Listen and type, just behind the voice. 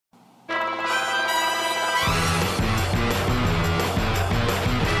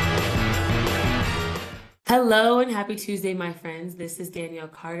Hello and happy Tuesday, my friends. This is Danielle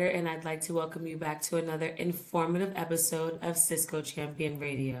Carter, and I'd like to welcome you back to another informative episode of Cisco Champion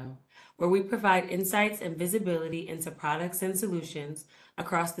Radio, where we provide insights and visibility into products and solutions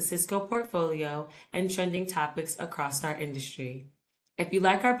across the Cisco portfolio and trending topics across our industry. If you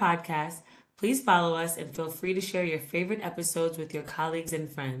like our podcast, please follow us and feel free to share your favorite episodes with your colleagues and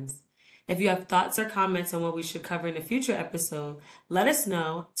friends. If you have thoughts or comments on what we should cover in a future episode, let us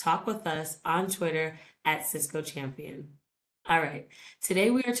know. Talk with us on Twitter at Cisco Champion. All right, today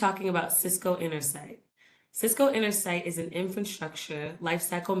we are talking about Cisco Intersight. Cisco Intersight is an infrastructure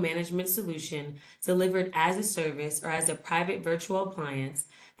lifecycle management solution delivered as a service or as a private virtual appliance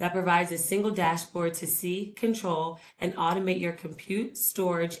that provides a single dashboard to see, control, and automate your compute,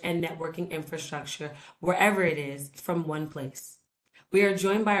 storage, and networking infrastructure wherever it is from one place. We are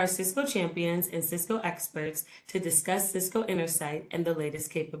joined by our Cisco champions and Cisco experts to discuss Cisco Intersight and the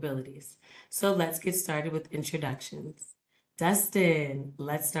latest capabilities. So let's get started with introductions. Dustin,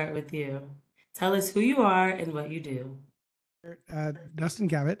 let's start with you. Tell us who you are and what you do. Dustin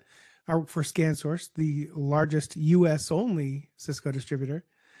Gavitt. I work for ScanSource, the largest US-only Cisco distributor.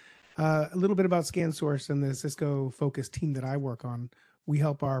 A little bit about ScanSource and the Cisco-focused team that I work on. We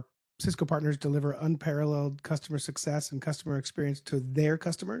help our Cisco partners deliver unparalleled customer success and customer experience to their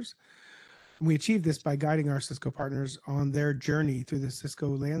customers. And we achieve this by guiding our Cisco partners on their journey through the Cisco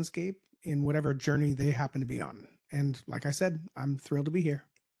landscape in whatever journey they happen to be on. And like I said, I'm thrilled to be here.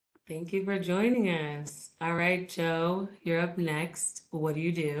 Thank you for joining us. All right, Joe, you're up next. What do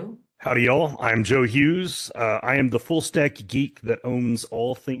you do? Howdy, y'all. I'm Joe Hughes. I am the full stack geek that owns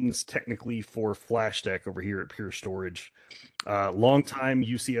all things technically for FlashStack over here at Pure Storage. Longtime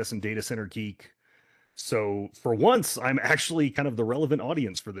UCS and data center geek. So for once, I'm actually kind of the relevant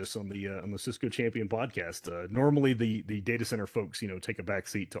audience for this on the Cisco Champion podcast. Normally, the data center folks, take a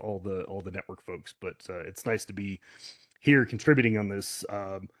backseat to all the network folks, but it's nice to be here contributing on this.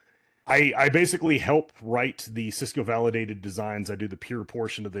 I basically help write the Cisco validated designs. I do the Pure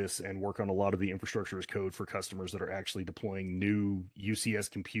portion of this and work on a lot of the infrastructure as code for customers that are actually deploying new UCS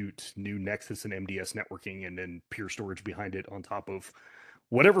compute, new Nexus and MDS networking, and then Pure storage behind it on top of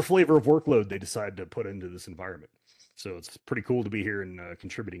whatever flavor of workload they decide to put into this environment. So it's pretty cool to be here and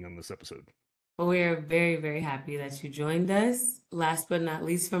contributing on this episode. Well, we are very, very happy that you joined us. Last but not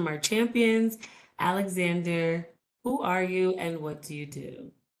least, from our champions, Alexander, who are you and what do you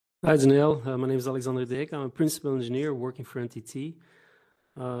do? Hi, Danielle. My name is Alexander Dijk. I'm a principal engineer working for NTT.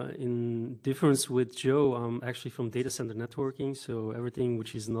 In difference with Joe, I'm actually from data center networking, so everything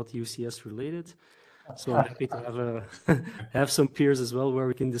which is not UCS related. So I'm happy to have some peers as well where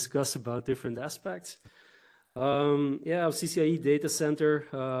we can discuss about different aspects. I'm CCIE data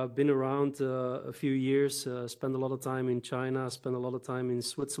center, been around a few years, spent a lot of time in China, spent a lot of time in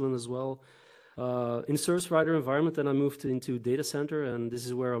Switzerland as well. In service provider environment, and I moved into data center, and this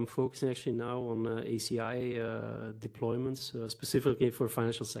is where I'm focusing actually now on ACI deployments, specifically for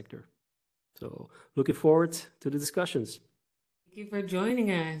financial sector. So looking forward to the discussions. Thank you for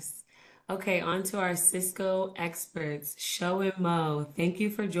joining us. Okay, on to our Cisco experts, Sho and Mo. Thank you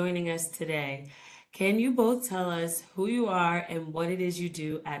for joining us today. Can you both tell us who you are and what it is you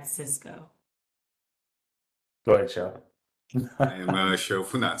do at Cisco? Go ahead, Sho. I am Sho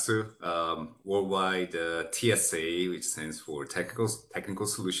Funatsu, worldwide TSA, which stands for Technical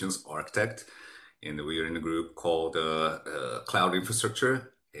Solutions Architect, and we are in a group called Cloud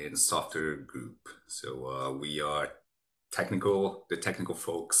Infrastructure and Software Group. So we are the technical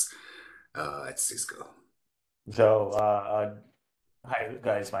folks at Cisco. So, hi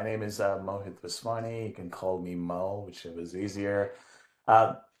guys, my name is Mohit Vaswani. You can call me Mo, whichever is easier.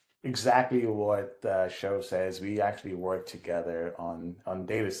 Exactly what Sho says. We actually work together on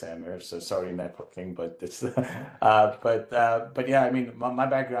data centers. So sorry, networking, but it's but yeah. I mean, my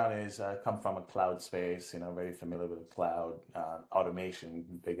background is I come from a cloud space. Very familiar with cloud automation,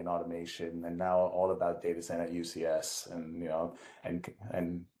 big in automation, and now all about data center UCS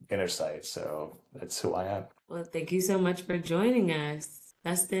and Intersight. So that's who I am. Well, thank you so much for joining us.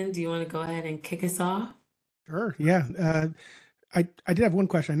 Dustin, do you want to go ahead and kick us off? Sure. Yeah. I did have one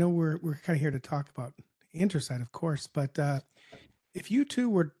question. I know we're kind of here to talk about Intersight, of course, but if you two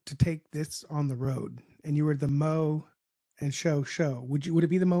were to take this on the road and you were the Mo and Sho, would it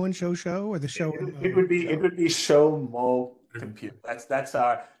be the Mo and Sho or the Sho? It would be Sho Mo Compute. That's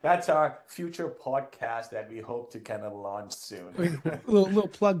our future podcast that we hope to kind of launch soon. a little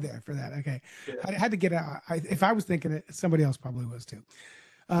plug there for that. Okay, yeah. I had to get out. If I was thinking it, somebody else probably was too.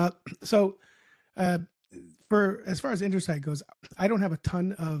 For as far as Intersight goes, I don't have a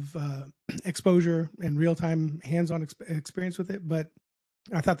ton of exposure and real-time hands-on experience with it, but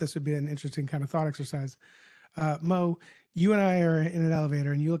I thought this would be an interesting kind of thought exercise. Mo, you and I are in an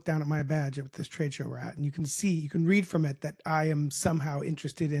elevator, and you look down at my badge at this trade show we're at, and you can read from it that I am somehow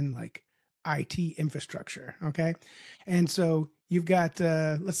interested in like IT infrastructure. Okay. And so you've got,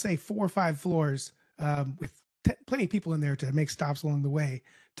 let's say 4 or 5 floors with plenty of people in there to make stops along the way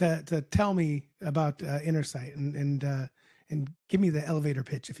to tell me about Intersight and give me the elevator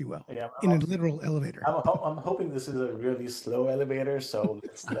pitch, if you will, in a literal elevator. I'm hoping this is a really slow elevator, so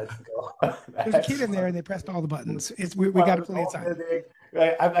let's go. There's a kid in there, and they pressed all the buttons. We got plenty of time.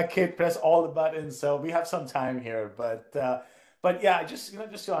 Right, I can't press all the buttons, so we have some time here. But yeah, just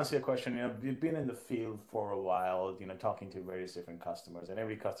to answer your question, we've been in the field for a while, talking to various different customers, and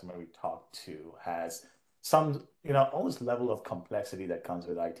every customer we talk to has some, almost level of complexity that comes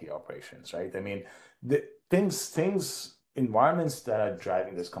with IT operations, right? I mean, the environments that are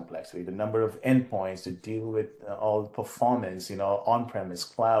driving this complexity, the number of endpoints to deal with all performance, on-premise,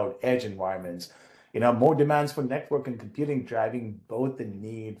 cloud, edge environments, more demands for network and computing, driving both the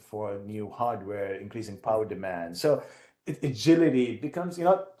need for new hardware, increasing power demand. So agility becomes,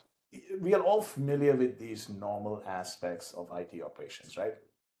 we are all familiar with these normal aspects of IT operations, right?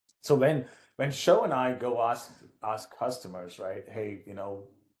 So when Show and I go ask customers, right, hey,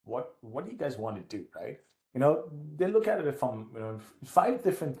 what do you guys want to do, right? They look at it from 5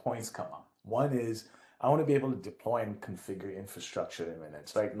 different points come up. One is, I want to be able to deploy and configure infrastructure in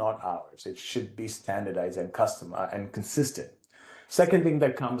minutes, right? Not hours. It should be standardized and custom and consistent. Second thing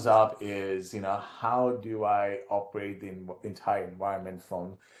that comes up is, how do I operate the entire environment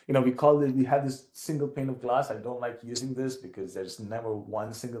from, we have this single pane of glass. I don't like using this because there's never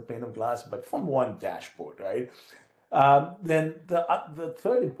one single pane of glass, but from one dashboard, right? Then the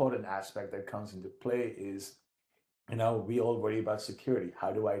third important aspect that comes into play is, we all worry about security.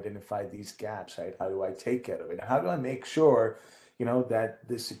 How do I identify these gaps, right? How do I take care of it? How do I make sure, that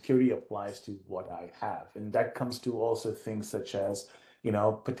the security applies to what I have? And that comes to also things such as,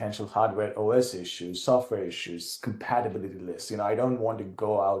 potential hardware OS issues, software issues, compatibility lists. I don't want to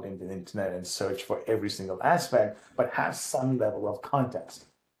go out into the internet and search for every single aspect, but have some level of context.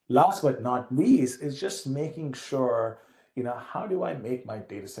 Last but not least is just making sure, how do I make my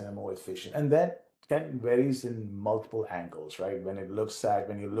data center more efficient? And that varies in multiple angles, right? When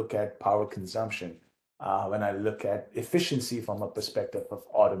you look at power consumption, when I look at efficiency from a perspective of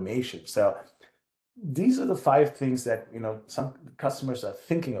automation. So these are the 5 things that, some customers are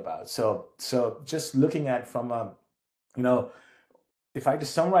thinking about. So just looking at from a, if I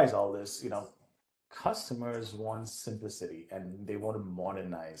just summarize all this, customers want simplicity and they want to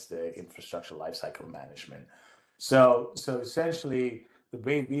modernize their infrastructure lifecycle management. So essentially, the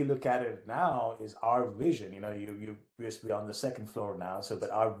way we look at it now is our vision. You basically on the 2nd floor now.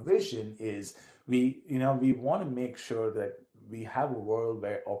 But our vision is we want to make sure that we have a world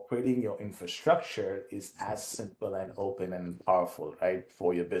where operating your infrastructure is as simple and open and powerful, right,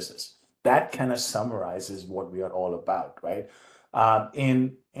 for your business. That kind of summarizes what we are all about, right?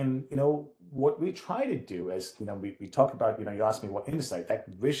 And what we try to do is, we talk about, you asked me what Intersight, that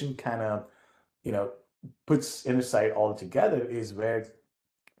vision kind of, puts Intersight all together, is where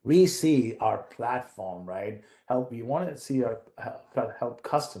we see our platform, right? We want to see help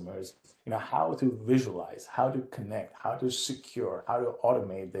customers, how to visualize, how to connect, how to secure, how to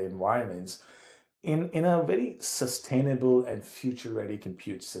automate the environments in a very sustainable and future-ready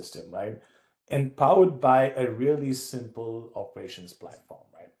compute system, right? And powered by a really simple operations platform,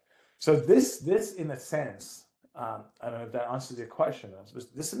 right? So this in a sense, I don't know if that answers your question.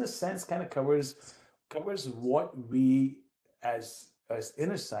 This in a sense kind of covers what we as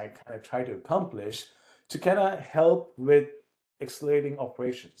Intersight kind of try to accomplish to kind of help with accelerating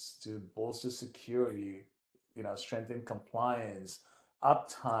operations, to bolster security, strengthen compliance,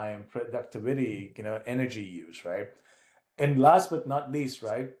 uptime, productivity, energy use, right? And last but not least,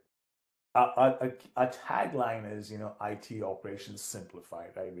 right, our tagline is, IT operations simplified,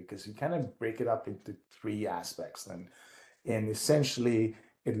 right? Because you kind of break it up into 3 aspects. And essentially,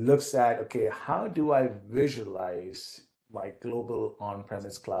 it looks at, okay, how do I visualize my global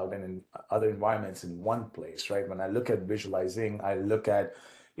on-premise cloud and in other environments in one place, right? When I look at visualizing, I look at,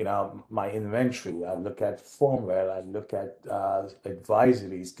 my inventory, I look at firmware, I look at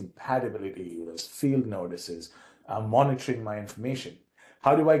advisories, compatibility, field notices, monitoring my information.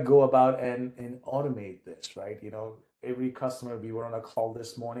 How do I go about and automate this, right? Every customer, we were on a call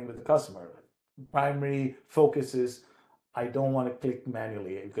this morning with the customer. Primary focus is, I don't want to click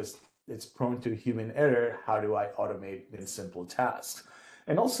manually because it's prone to human error. How do I automate in simple tasks?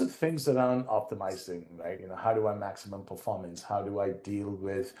 and also things around optimizing, right? How do I maximum performance? How do I deal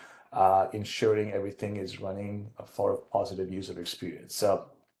with ensuring everything is running for a positive user experience? So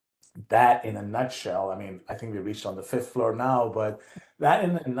that in a nutshell, I mean, I think we reached on the 5th floor now, but that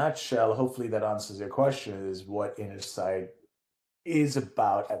in a nutshell, hopefully that answers your question, is what Intersight is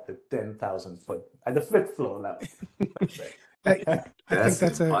about at the 10,000 foot, at the 5th floor level. I think That's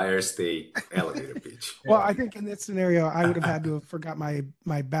that's the a Empire State elevator pitch. well. I think in this scenario, I would have had to have forgot my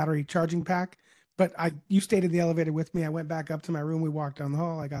battery charging pack. But you stayed in the elevator with me. I went back up to my room. We walked down the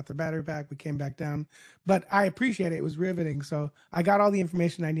hall. I got the battery pack. We came back down. But I appreciate it. It was riveting. So I got all the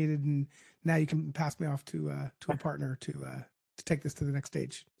information I needed, and now you can pass me off to a partner to take this to the next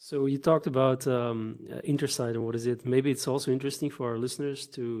stage. So you talked about Intersight and what is it? Maybe it's also interesting for our listeners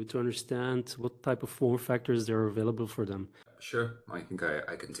to understand what type of form factors there are available for them. Sure, I think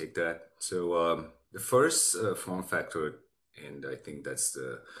I can take that. So the first form factor, and I think that's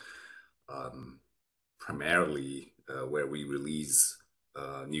the primarily where we release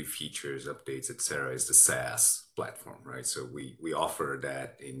new features, updates, etc., is the SaaS platform, right? So we offer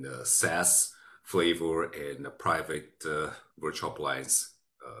that in the SaaS flavor and the private virtual appliance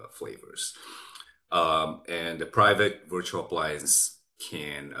flavors. And the private virtual appliance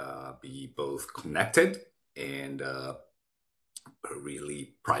can be both connected and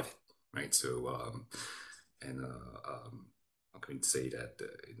really private, right? So I can say that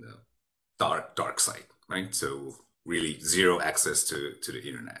in the dark side, right? So really zero access to the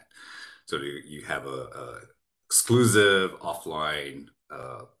internet. So you have a exclusive offline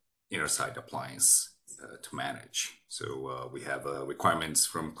Intersight appliance to manage. So we have requirements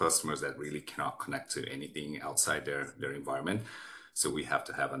from customers that really cannot connect to anything outside their environment. So we have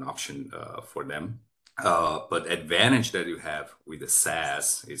to have an option for them. But advantage that you have with the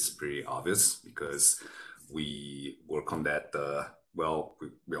SaaS is pretty obvious because we work on that. Well,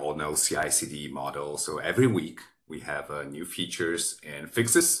 we all know CI/CD model. So every week we have new features and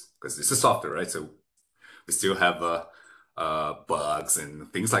fixes because this is software, right? So we still have bugs and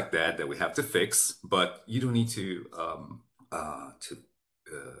things like that we have to fix. But you don't need to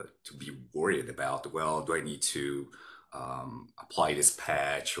be worried about, well, do I need to apply this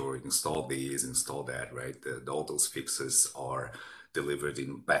patch or install these, install that, right? All those fixes are delivered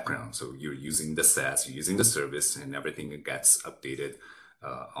in background. So you're using the SaaS, you're using the service, and everything gets updated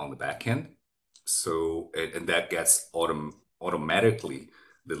on the back end. So, and that gets automatically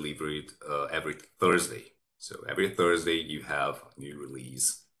delivered every Thursday. So every Thursday you have a new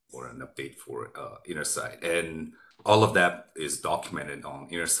release or an update for Intersight. And all of that is documented on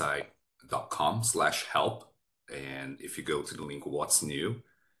intersight.com/help. And if you go to the link, what's new,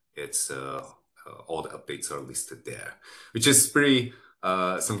 it's all the updates are listed there, which is pretty,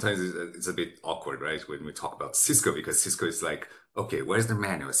 sometimes it's a bit awkward, right? When we talk about Cisco, because Cisco is like, okay, where's the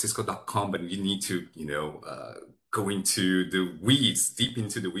manual? Cisco.com, but you need to, go into the weeds, deep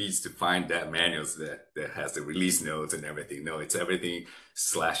into the weeds to find that manuals that has the release notes and everything. No, it's everything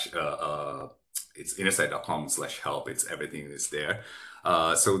it's intersight.com/help. It's everything is there.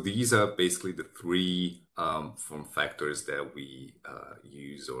 So these are basically the three form factors that we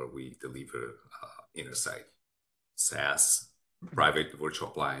use or we deliver Intersight: SaaS, private virtual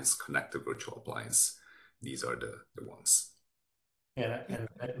appliance, connected virtual appliance. These are the ones. Yeah, and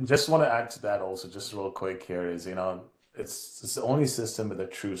just want to add to that also, just real quick here is, it's the only system with a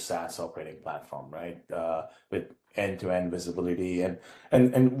true SaaS operating platform, right? With end-to-end visibility and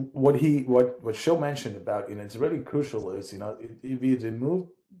what Sho mentioned about, it's really crucial is, if we remove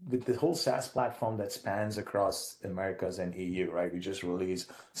with the whole SaaS platform that spans across Americas and EU, right? We just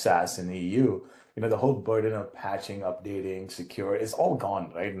released SaaS in EU. The whole burden of patching, updating, secure is all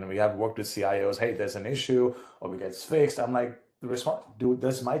gone, right? And we have worked with CIOs. Hey, there's an issue, or we get fixed. I'm like, the response,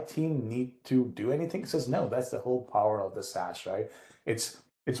 does my team need to do anything? It says no. That's the whole power of the SaaS, right? It's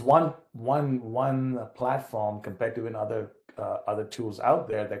one platform compared to other tools out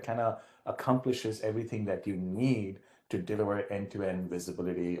there that kind of accomplishes everything that you need to deliver end-to-end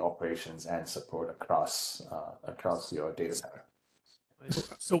visibility, operations, and support across your data center.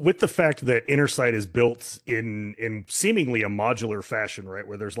 So with the fact that Intersight is built in seemingly a modular fashion, right,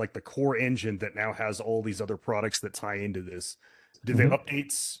 where there's like the core engine that now has all these other products that tie into this, do the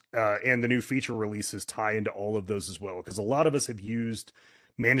updates and the new feature releases tie into all of those as well? Because a lot of us have used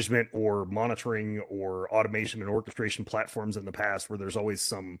management or monitoring or automation and orchestration platforms in the past where there's always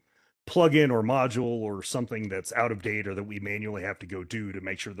some plugin or module or something that's out of date or that we manually have to go do to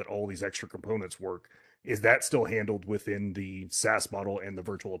make sure that all these extra components work. Is that still handled within the SaaS model and the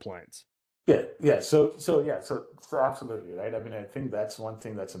virtual appliance? So absolutely, right? I mean, I think that's one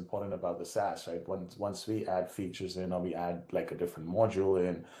thing that's important about the SaaS, right? Once we add features in, or we add like a different module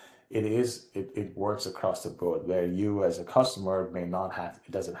in, it works across the board, where you as a customer may not have,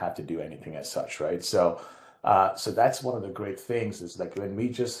 it doesn't have to do anything as such, right? So that's one of the great things, is like when we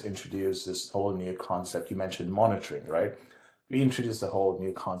just introduced this whole new concept. You mentioned monitoring, right? We introduced a whole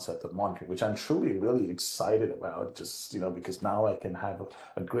new concept of monitoring, which I'm truly really excited about, just because now I can have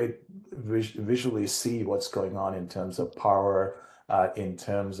a great visually see what's going on in terms of power, in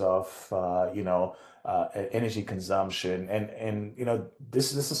terms of energy consumption, and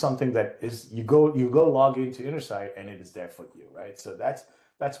this is something that is, you go log into Intersight and it is there for you, right? So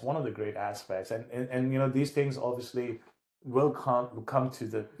that's one of the great aspects, and these things obviously will come to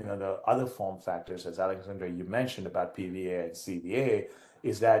the other form factors, as Alexandra you mentioned about PVA and CVA,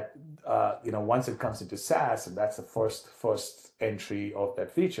 is that once it comes into SaaS, and that's the first entry of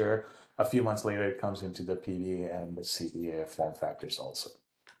that feature, a few months later it comes into the PVA and the CVA form factors also,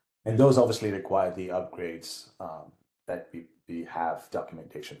 and those obviously require the upgrades, that we have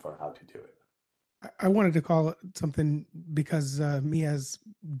documentation for how to do it. I wanted to call it something because me, as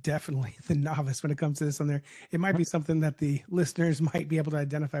definitely the novice when it comes to this on there, it might be something that the listeners might be able to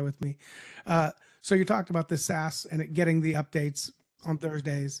identify with me. So you talked about the SaaS and it getting the updates on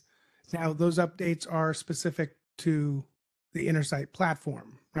Thursdays. Now those updates are specific to the Intersight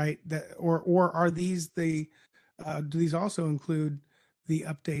platform, right? Or are these do these also include the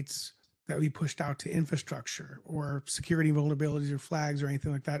updates that we pushed out to infrastructure or security vulnerabilities or flags or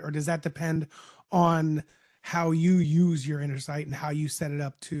anything like that? Or does that depend on how you use your Intersight and how you set it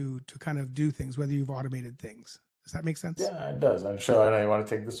up to kind of do things, whether you've automated things? Does that make sense? Yeah, it does. I'm sure. I know you want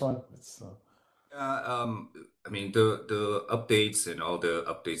to take this one. I mean, the updates and all the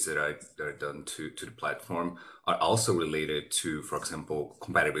updates that are done to the platform are also related to, for example,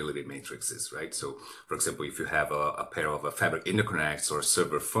 compatibility matrices, right? So, for example, if you have a pair of a fabric interconnects or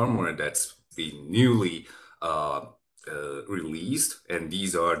server firmware that's been newly released, and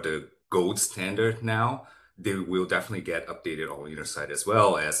these are the gold standard now, they will definitely get updated on your side, as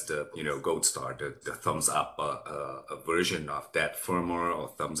well as the gold star, the thumbs up a version of that firmware, or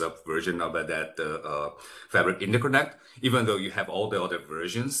thumbs up version of that fabric interconnect. Even though you have all the other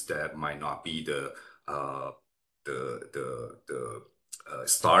versions that might not be the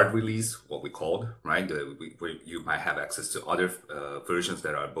starred release, what we called, right? Where you might have access to other versions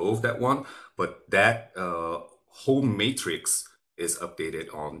that are above that one, but that whole matrix is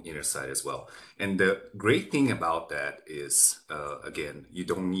updated on Intersight as well. And the great thing about that is, again, you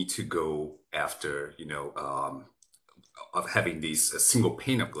don't need to go after, of having these a single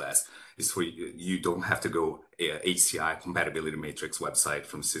pane of glass. Is for you don't have to go HCI compatibility matrix website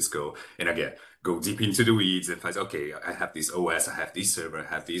from Cisco, and again go deep into the weeds and find, okay, I have this OS, I have this server,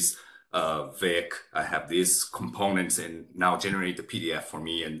 I have this VIC, I have these components, and now generate the PDF for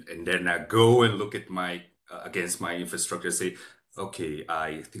me, and then I go and look at my against my infrastructure, say, okay,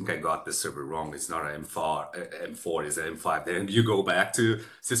 I think I got the server wrong. It's not an M4, it's an M5. Then you go back to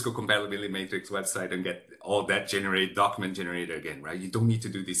Cisco compatibility matrix website and get all that document generated again, right? You don't need to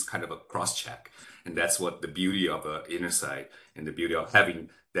do this kind of a cross check. And that's what the beauty of Intersight and the beauty of having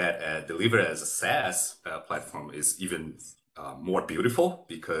that delivered as a SaaS platform is even more beautiful,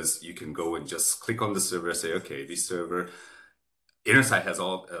 because you can go and just click on the server, say, okay, this server, Intersight has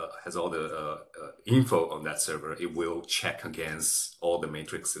all the info on that server. It will check against all the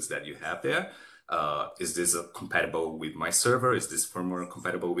matrices that you have there. Is this compatible with my server? Is this firmware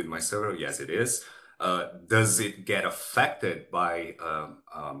compatible with my server? Yes, it is. Does it get affected by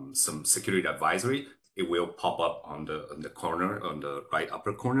some security advisory? It will pop up on the corner, on the right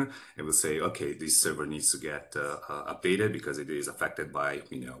upper corner. It will say, okay, this server needs to get updated because it is affected by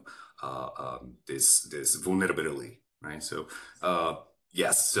this vulnerability. Right. So,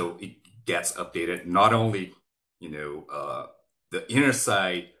 yes, so it gets updated, not only, the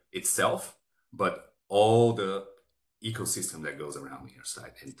Intersight itself, but all the ecosystem that goes around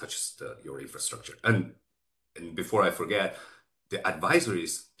Intersight and touches your infrastructure. And before I forget, the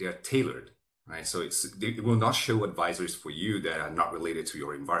advisories, they are tailored, right? So it will not show advisories for you that are not related to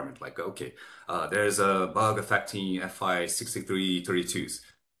your environment. Like, okay, there's a bug affecting FI 6332s.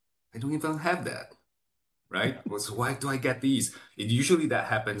 I don't even have that. Right? Well, so why do I get these? Usually that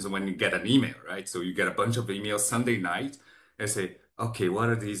happens when you get an email, right? So you get a bunch of emails Sunday night and say, okay, what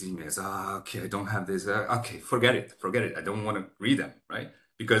are these emails? Okay, I don't have this. Okay, forget it. I don't want to read them, right?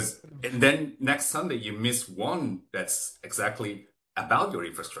 And then next Sunday you miss one that's exactly about your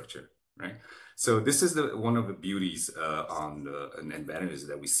infrastructure, right? So this is one of the beauties and advantages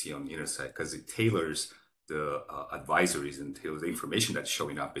that we see on Intersight, because it tailors the advisories until the information that's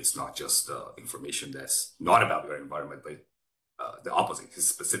showing up, it's not just information that's not about your environment, but the opposite is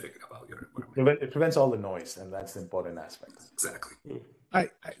specific about your environment. It prevents all the noise, and that's the important aspect. Exactly.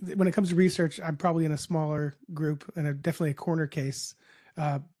 When it comes to research, I'm probably in a smaller group and definitely a corner case.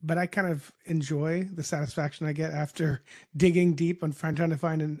 But I kind of enjoy the satisfaction I get after digging deep and trying to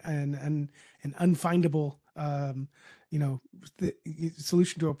find an unfindable,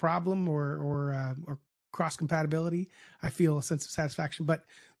 solution to a problem or cross compatibility. I feel a sense of satisfaction, but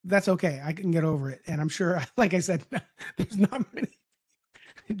that's okay. I can get over it, and I'm sure, like I said, there's not many.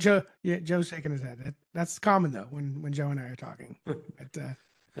 Joe's shaking his head. That's common though when Joe and I are talking. But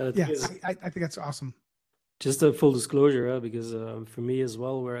I think that's awesome. Just a full disclosure, because for me as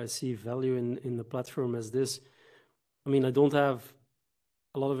well, where I see value in the platform as this, I mean, I don't have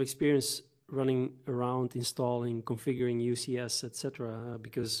a lot of experience running around installing, configuring UCS, etc.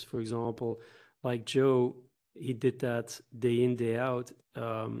 Because, for example, like Joe, he did that day in, day out.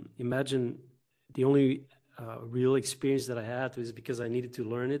 Imagine the only real experience that I had was because I needed to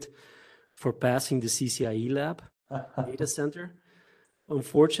learn it for passing the CCIE lab data center.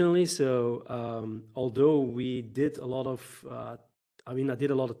 Unfortunately, so although we did a lot of, I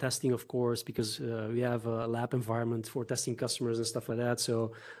did a lot of testing, of course, because we have a lab environment for testing customers and stuff like that.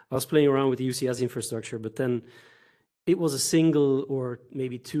 So I was playing around with the UCS infrastructure, but then it was a single or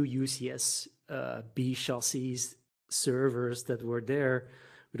maybe two UCS B chassis servers that were there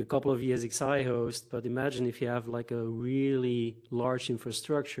with a couple of ESXi hosts. But imagine if you have like a really large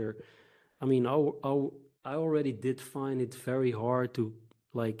infrastructure. I mean, I already did find it very hard to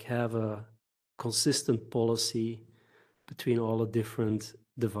like have a consistent policy between all the different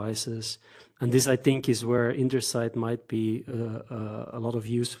devices. And this, I think, is where Intersight might be a lot of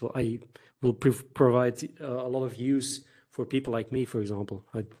useful. I will provide a lot of use for people like me, for example.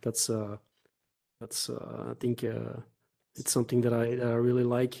 I think it's something that I really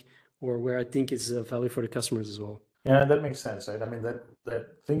like, or where I think is value for the customers as well. Yeah, that makes sense, right? I mean,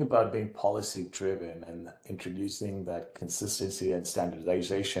 that thing about being policy driven and introducing that consistency and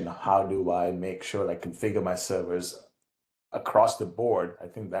standardization, how do I make sure I configure my servers across the board? I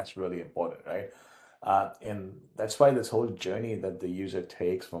think that's really important, right? And that's why this whole journey that the user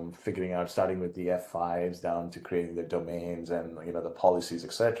takes from figuring out, starting with the F5s down to creating the domains and the policies,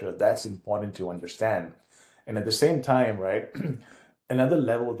 etc. That's important to understand. And at the same time, right, another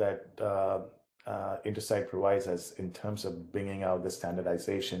level that Intersight provides us in terms of bringing out the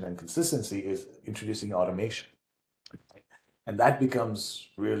standardization and consistency is introducing automation. And that becomes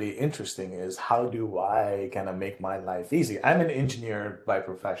really interesting, is how do I kind of make my life easy? I'm an engineer by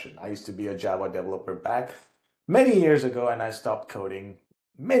profession. I used to be a Java developer back many years ago, and I stopped coding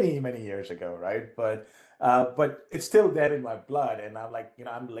many years ago, right? But it's still there in my blood, and I'm like,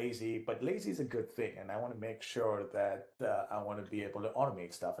 I'm lazy, but lazy is a good thing, and I want to make sure that I want to be able to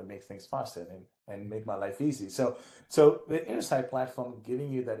automate stuff and make things faster and make my life easy. So the Intersight platform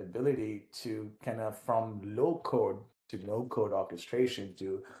giving you that ability to kind of from low code to no code orchestration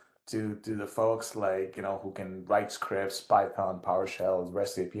to the folks like who can write scripts, Python, PowerShell,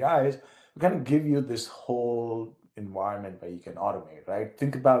 REST APIs, we kind of give you this whole environment where you can automate, right?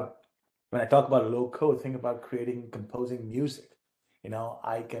 Think about, when I talk about low code, think about composing music.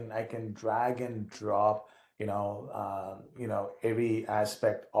 I can drag and drop every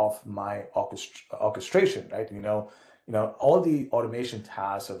aspect of my orchestration, right? All the automation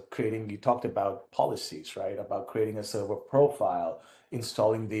tasks of creating, you talked about policies, right? About creating a server profile,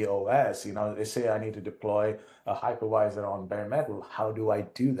 installing the OS. They say I need to deploy a hypervisor on bare metal. How do I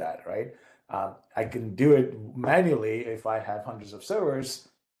do that, right? I can do it manually if I have hundreds of servers.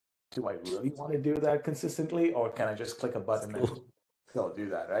 Do I really want to do that consistently, or can I just click a button and go do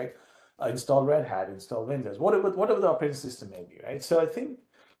that, right? Install Red Hat, install Windows, whatever the operating system may be, right? So I think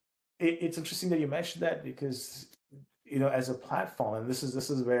it's interesting that you mentioned that, because as a platform, and this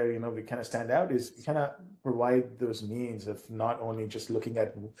is where we kind of stand out, is we kind of provide those means of not only just looking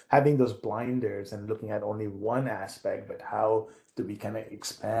at having those blinders and looking at only one aspect, but how do we kind of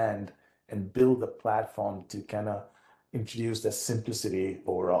expand and build the platform to kind of introduce the simplicity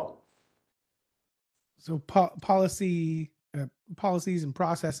overall. So policies and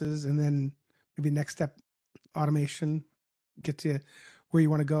processes, and then maybe next step, automation, get to where you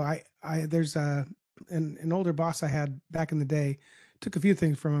want to go. There's an older boss I had back in the day, took a few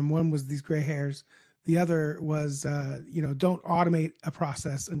things from him. One was these gray hairs. The other was, don't automate a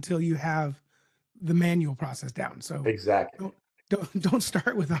process until you have the manual process down. So exactly. Don't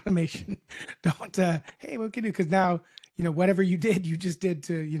start with automation. Don't, hey, what can you do? Because now, whatever you just did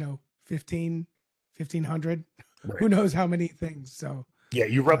to, 1500, right. Who knows how many things. So Yeah,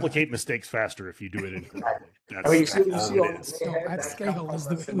 you replicate mistakes faster if you do it incorrectly. I mean, That's you see all all it the is. gray So hairs at that come scale is from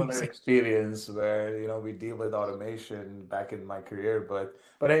the a way we similar say. experience where we deal with automation back in my career.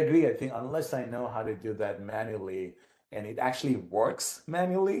 But I agree. I think unless I know how to do that manually and it actually works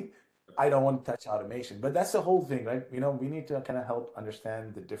manually, I don't want to touch automation. But that's the whole thing, right? We need to kind of help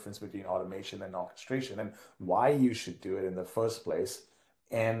understand the difference between automation and orchestration and why you should do it in the first place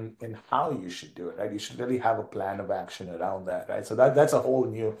and how you should do it, right? You should really have a plan of action around that, right? So that's a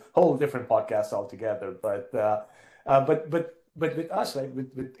whole different podcast altogether. But with us, right,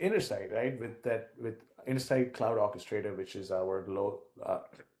 with Intersight, right, with Intersight Cloud Orchestrator, which is our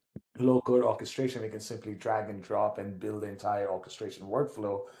low code orchestration, we can simply drag and drop and build the entire orchestration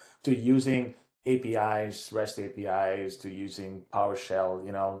workflow to using APIs, REST APIs, to using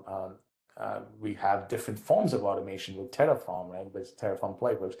PowerShell. We have different forms of automation with Terraform, right? With Terraform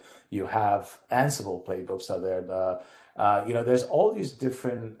playbooks, you have Ansible playbooks are there. There's all these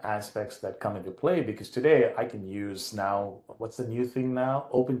different aspects that come into play because today I can use now, what's the new thing now?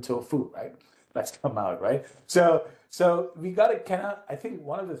 Open tofu, right? That's come out, right? So we got to kind of, I think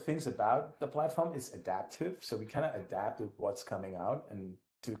one of the things about the platform is adaptive. So we kind of adapt to what's coming out and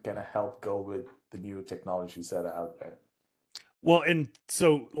to kind of help go with the new technologies that are out there. Well, and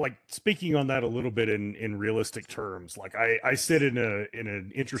so like speaking on that a little bit in realistic terms, like I sit in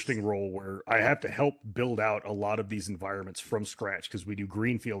an interesting role where I have to help build out a lot of these environments from scratch because we do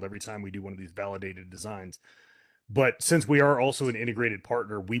greenfield every time we do one of these validated designs. But since we are also an integrated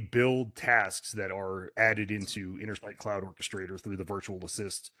partner, we build tasks that are added into Intersight Cloud Orchestrator through the virtual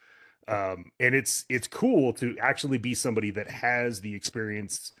assist. And it's cool to actually be somebody that has the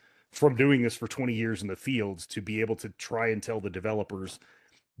experience from doing this for 20 years in the field to be able to try and tell the developers,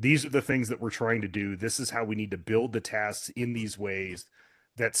 these are the things that we're trying to do. This is how we need to build the tasks in these ways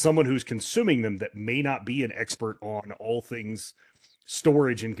that someone who's consuming them that may not be an expert on all things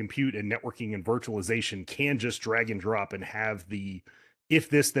storage and compute and networking and virtualization can just drag and drop and have the if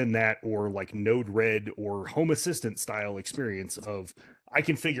this then that or like Node-RED or Home Assistant style experience of I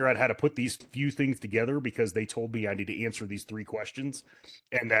can figure out how to put these few things together because they told me I need to answer these 3 questions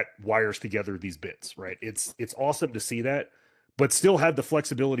and that wires together these bits, right? It's awesome to see that, but still have the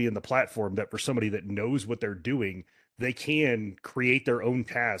flexibility in the platform that for somebody that knows what they're doing, they can create their own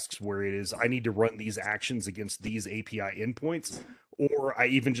tasks where it is I need to run these actions against these API endpoints, or I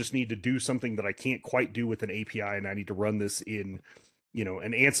even just need to do something that I can't quite do with an API and I need to run this in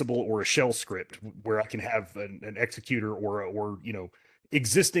an Ansible or a shell script where I can have an executor or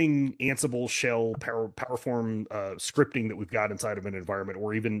existing Ansible shell Powerform scripting that we've got inside of an environment,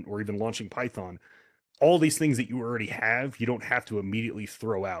 or even launching Python. All these things that you already have, you don't have to immediately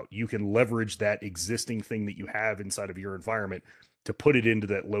throw out. You can leverage that existing thing that you have inside of your environment to put it into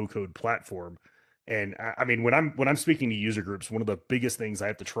that low code platform. And I mean, when I'm speaking to user groups, one of the biggest things I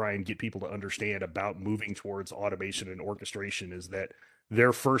have to try and get people to understand about moving towards automation and orchestration is that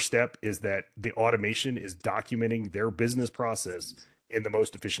their first step is that the automation is documenting their business process in the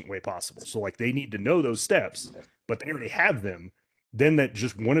most efficient way possible. So like they need to know those steps, but they already have them. Then that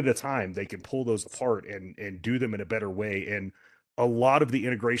just one at a time, they can pull those apart and do them in a better way. And a lot of the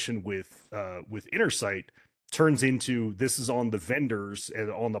integration with Intersight turns into this is on the vendors and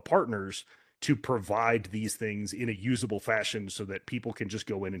on the partners to provide these things in a usable fashion so that people can just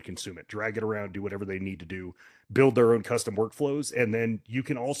go in and consume it, drag it around, do whatever they need to do, build their own custom workflows. And then you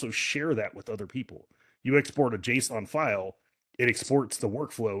can also share that with other people. You export a JSON file, it exports the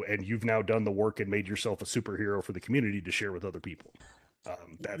workflow, and you've now done the work and made yourself a superhero for the community to share with other people.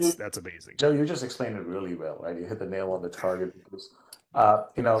 That's amazing. Joe, you just explained it really well, right? You hit the nail on the target because,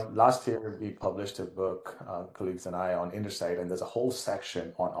 last year we published a book, colleagues and I, on Intersight, and there's a whole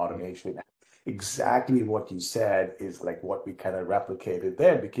section on automation. Exactly what you said is like what we kind of replicated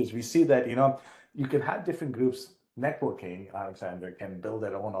there because we see that, you can have different groups networking, Alexander, can build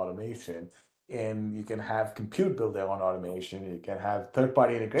their own automation. And you can have compute build their own automation. You can have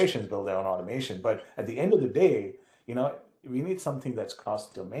third-party integrations build their own automation. But at the end of the day, we need something that's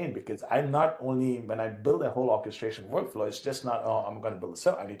cross-domain because I'm not only, when I build a whole orchestration workflow, it's just not, oh, I'm going to build a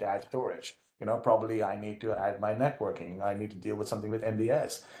server. I need to add storage. Probably I need to add my networking. I need to deal with something with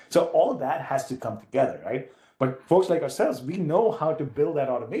MDS. So all that has to come together, right? But folks like ourselves, we know how to build that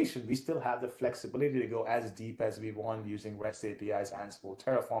automation. We still have the flexibility to go as deep as we want using REST APIs, Ansible,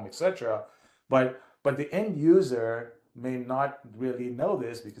 Terraform, etc. But the end user may not really know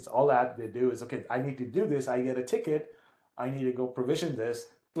this because all that they do is, okay, I need to do this. I get a ticket. I need to go provision this.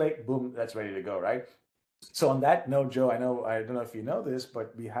 Click, boom, that's ready to go, right? So on that note, Joe, I don't know if you know this,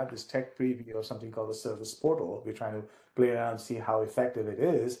 but we have this tech preview of something called the service portal. We're trying to play around and see how effective it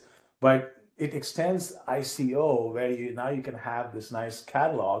is. But it extends ICO where now you can have this nice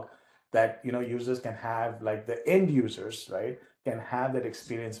catalog that users can have, like the end users, right, can have that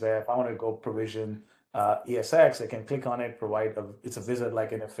experience where if I want to go provision ESX, I can click on it, it's a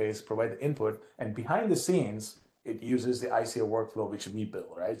wizard-like interface, provide the input, and behind the scenes, it uses the ICO workflow which we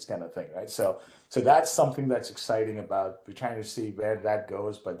build, right? It's kind of thing, right? So that's something that's exciting about. We're trying to see where that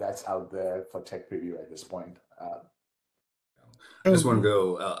goes, but that's out there for tech preview at this point. I just want to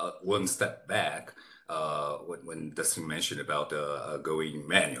go one step back when Dustin mentioned about going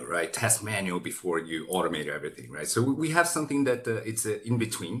manual, right? Test manual before you automate everything, right? So we have something that it's in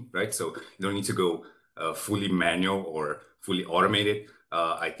between, right? So you don't need to go fully manual or fully automated.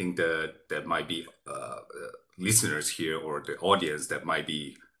 I think that might be listeners here or the audience that might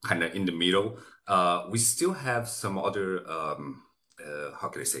be kind of in the middle. We still have some other, how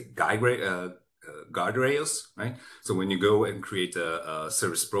can I say, guardrails, right? So when you go and create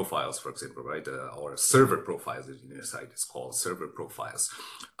service profiles, for example, right, or server profiles, in your site it's called server profiles.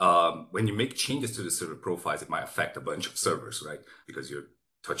 When you make changes to the server profiles, it might affect a bunch of servers, right? Because you're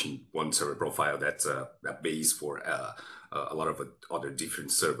touching one server profile that's that base for a lot of other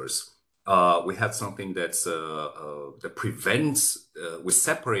different servers. We have something that's that prevents, we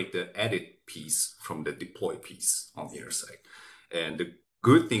separate the edit piece from the deploy piece on the Intersight. And the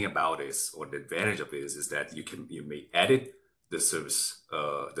good thing about this, or the advantage of this, is that you may edit the service,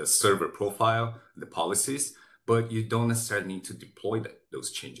 the server profile, the policies, but you don't necessarily need to deploy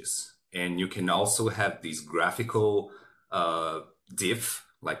those changes. And you can also have these graphical diff,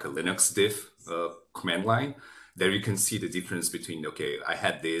 like a Linux diff command line, there you can see the difference between, okay, I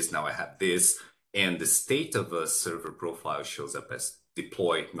had this, now I have this, and the state of a server profile shows up as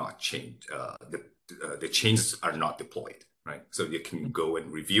deployed, not changed. The changes are not deployed, right? So you can go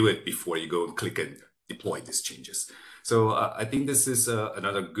and review it before you go and click and deploy these changes. So I think this is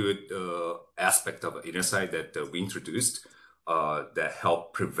another good aspect of Intersight that we introduced that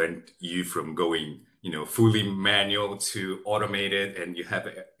help prevent you from going, fully manual to automated, and you have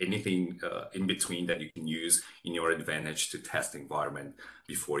anything in between that you can use in your advantage to test the environment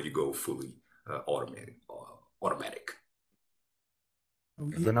before you go fully automatic.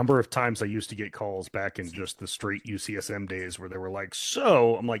 The number of times I used to get calls back in just the straight UCSM days where they were like,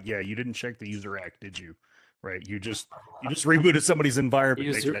 so I'm like, yeah, you didn't check the user act, did you? Right. You just rebooted somebody's environment.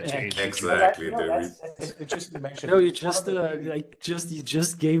 User that change. Exactly. It's interesting to mention. No, you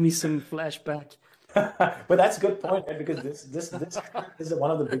just gave me some flashback. But that's a good point, right? Because this is one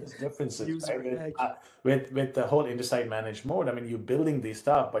of the biggest differences, right? With the whole Intersight managed mode. I mean, you're building these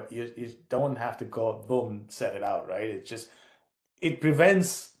stuff, but you don't have to go boom, set it out, right? It's just, it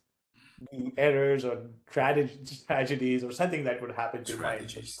prevents the errors or tragedies or something that would happen to my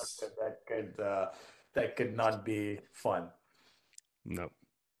that could not be fun. No.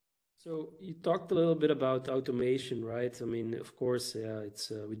 So you talked a little bit about automation, right? I mean, of course,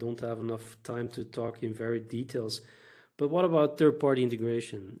 it's we don't have enough time to talk in very details. But what about third-party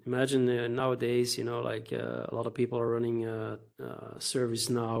integration? Imagine nowadays, like a lot of people are running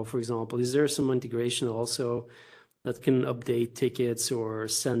ServiceNow, for example. Is there some integration also that can update tickets or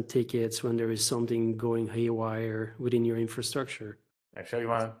send tickets when there is something going haywire within your infrastructure? Actually, you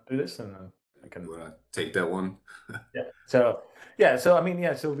want to do this, and I can take that one. So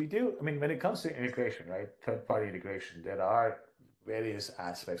we do. I mean, when it comes to integration, right? Third-party integration, there are various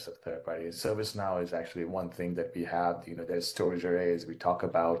aspects of third-party. ServiceNow is actually one thing that we have. There's storage arrays. We talk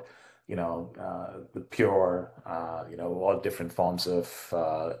about, the pure, all different forms of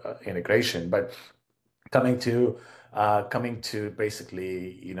integration. But coming to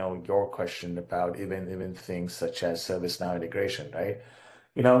basically, your question about even things such as ServiceNow integration, right?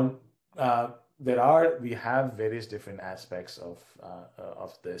 We have various different aspects of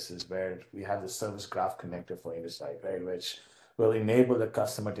this, is where we have the service graph connector for Intersight, right, which will enable the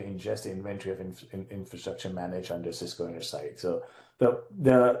customer to ingest the inventory of infrastructure managed under Cisco Intersight. So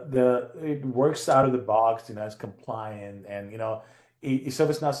it works out of the box, as compliant, and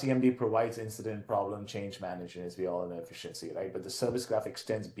ServiceNow CMD provides incident problem change management, as we all know, efficiency, right? But the service graph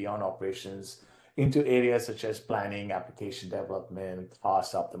extends beyond operations into areas such as planning, application development,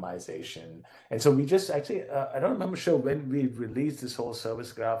 cost optimization. And so we just actually, I don't remember sure when we released this whole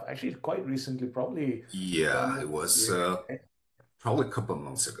service graph, actually quite recently, probably. Yeah, it was probably a couple of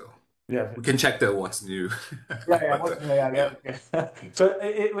months ago. Yeah. We can check that what's new. Yeah. So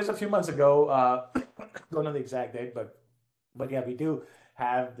it was a few months ago, don't know the exact date, but yeah, we do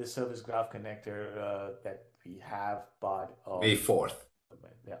have the service graph connector that we have bought. May 4th.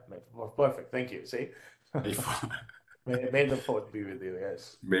 Yeah, perfect. Thank you. See? May the fourth be with you.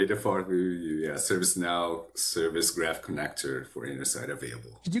 Yes. May the fourth be with you. Yeah, ServiceNow Service Graph Connector for Intersight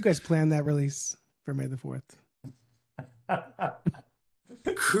available. Did you guys plan that release for May the 4th?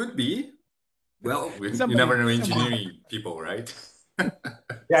 Could be. Well, you Somebody- never know engineering people, right?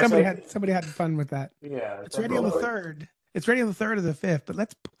 Yeah, somebody had fun with that. Yeah, It's ready on the 3rd. It's ready on the 3rd or the 5th, but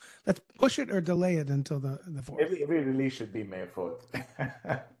let's push it or delay it until the 4th. Every release should be May 4th.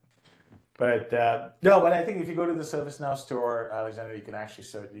 But no, but I think if you go to the ServiceNow store, Alexander, you can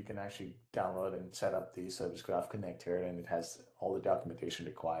actually download and set up the Service Graph Connector, and it has all the documentation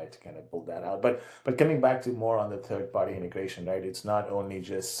required to kind of pull that out. But coming back to more on the third-party integration, right? It's not only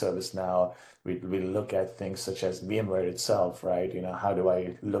just ServiceNow. We look at things such as VMware itself, right? How do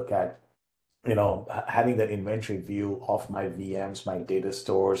I look at having that inventory view of my VMs, my data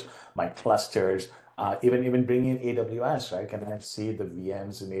stores, my clusters, even bring in AWS, right? Can I see the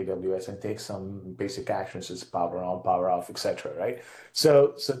VMs in AWS and take some basic actions as power on, power off, etc. Right?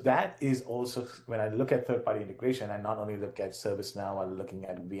 So that is also when I look at third-party integration. I not only look at ServiceNow, I'm looking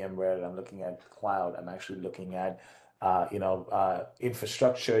at VMware, I'm looking at cloud, I'm actually looking at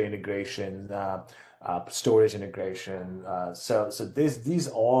infrastructure integration, storage integration. So these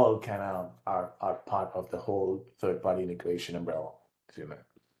all kind of are part of the whole third-party integration umbrella.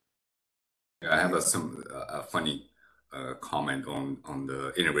 I have a funny comment on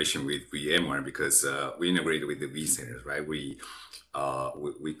the integration with VMware because we integrated with the vCenters, right? We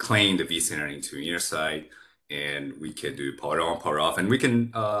claim the vCenter into Intersight, and we can do power on, power off, and we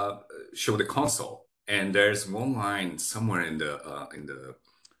can show the console. And there's one line somewhere in the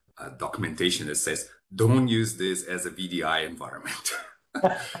documentation that says, "Don't use this as a VDI environment,"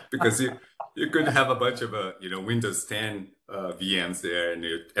 because you could have a bunch of Windows 10 VMs there, and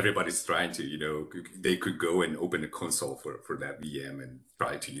everybody's trying to they could go and open a console for that VM and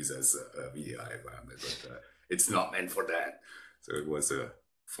try to use as a VDI environment, but it's not meant for that. So it was a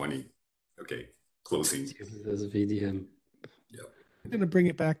funny closing. As a VDM. Yeah. I'm going to bring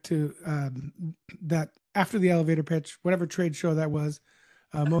it back to that after the elevator pitch, whatever trade show that was.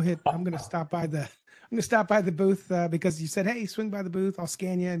 Mohit, I'm going to stop by the booth because you said, "Hey, swing by the booth. I'll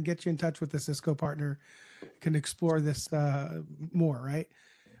scan you and get you in touch with the Cisco partner. Can explore this more." Right?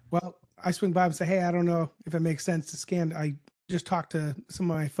 Well, I swing by and say, "Hey, I don't know if it makes sense to scan." I just talked to some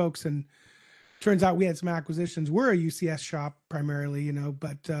of my folks, and turns out we had some acquisitions. We're a UCS shop primarily,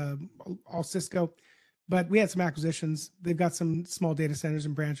 but all Cisco. But we had some acquisitions. They've got some small data centers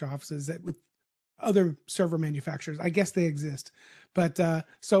and branch offices that with other server manufacturers. I guess they exist. But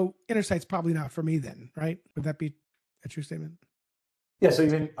so Intersight's probably not for me then, right? Would that be a true statement? Yeah, so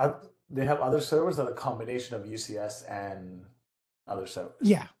even they have other servers that are a combination of UCS and other servers.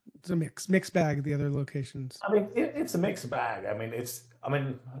 Yeah, it's a mixed bag of the other locations. I mean, it's a mixed bag. I mean,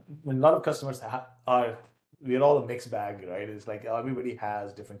 a lot of customers we're all a mixed bag, right? It's like everybody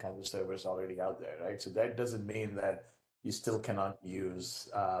has different kinds of servers already out there, right? So that doesn't mean that you still cannot use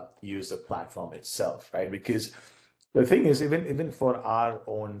the platform itself, right? Because the thing is, even for our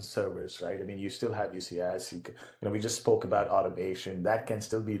own servers, right? I mean, you still have UCS. We just spoke about automation that can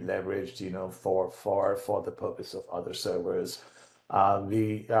still be leveraged, for the purpose of other servers.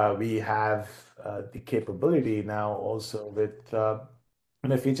 We have the capability now also with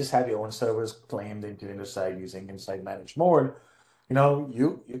if you just have your own servers claimed into Intersight using Insight Managed Mode,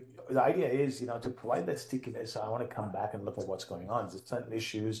 the idea is, to provide that stickiness. So I want to come back and look at what's going on. There's certain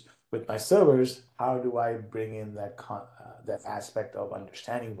issues with my servers. How do I bring in that aspect of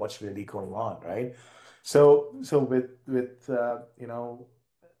understanding what's really going on, right? So with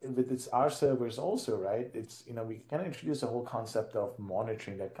it's our servers also, right? It's we can introduce a whole concept of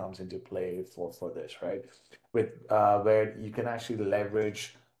monitoring that comes into play for this, right? With where you can actually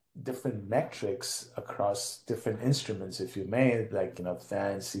leverage different metrics across different instruments, if you may, like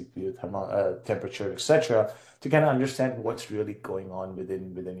fan, CPU, thermal, temperature, etc., to kind of understand what's really going on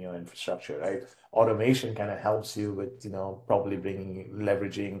within your infrastructure, right? Automation kind of helps you with probably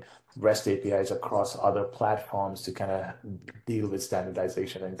leveraging REST APIs across other platforms to kind of deal with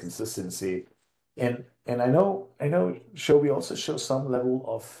standardization and consistency. And I know, we also show some level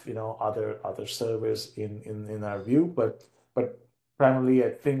of other servers in our view, but primarily, I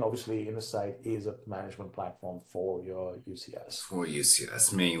think obviously Intersight is a management platform for your UCS. For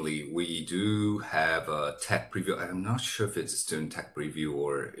UCS mainly, we do have a tech preview. I'm not sure if it's still in tech preview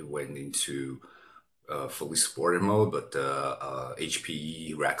or it went into fully supported mode, but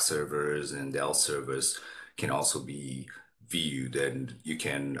HPE rack servers and Dell servers can also be viewed, and you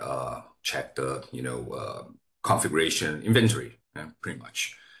can check the configuration inventory, pretty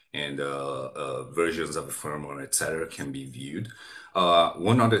much. and versions of the firmware, etc., can be viewed.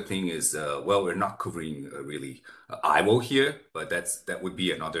 One other thing is, well, we're not covering really IO here, but that would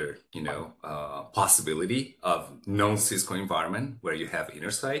be another, possibility of non-Cisco environment where you have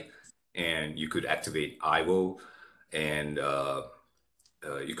Intersight and you could activate IO, and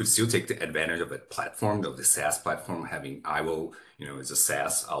you could still take the advantage of a platform, of the SaaS platform, having IO, as a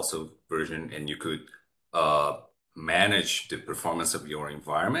SaaS also version, and you could manage the performance of your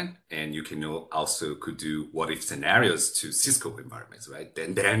environment, and you can also could do what if scenarios to Cisco environments, right?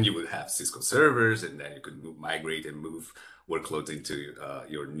 Then you would have Cisco servers, and then you could migrate and move workloads into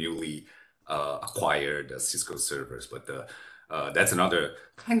your newly acquired Cisco servers. But that's another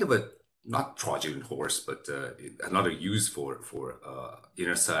kind of a not Trojan horse, but another use for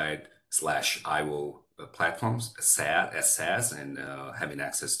Intersight / IO platforms as SaaS, and having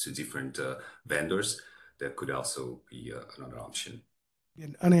access to different vendors. That could also be another option.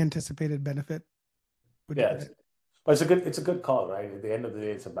 An unanticipated benefit. Yeah, but it's a good call, right? At the end of the day,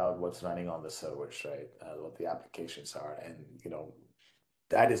 it's about what's running on the servers, right? What the applications are, and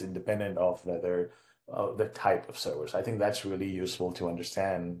that is independent of whether the type of servers. I think that's really useful to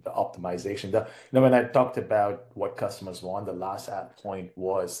understand the optimization. When I talked about what customers want, the last point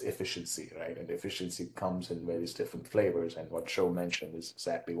was efficiency, right? And efficiency comes in various different flavors, and what Joe mentioned is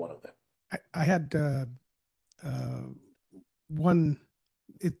exactly one of them. I had one.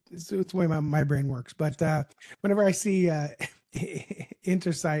 It's the way my brain works, but whenever I see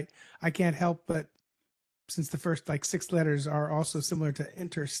Intersight, I can't help but, since the first 6 letters are also similar to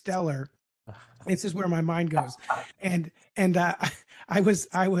interstellar, it's just where my mind goes. And I was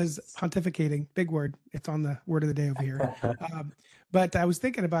pontificating, big word. It's on the word of the day over here. But I was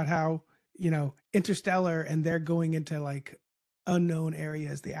thinking about how interstellar, and they're going into unknown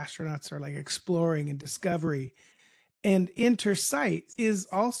areas. The astronauts are exploring and discovery, and Intersight is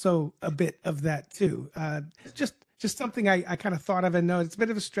also a bit of that too. Just something I kind of thought of, and know it's a bit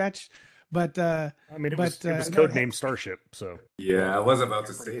of a stretch, but it was codenamed Starship. So yeah, I was about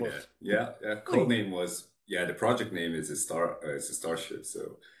to say that. Yeah, codename was the project name is a Starship.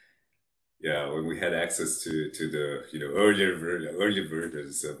 So yeah, when we had access to the earlier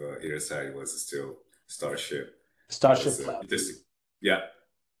versions of Intersight, it was still Starship. Interesting. Yeah.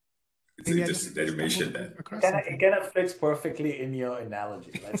 It's interesting that you mentioned that. It kind of fits perfectly in your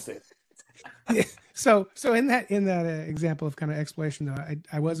analogy. Let's say. Yeah. So in that example of kind of exploration, though,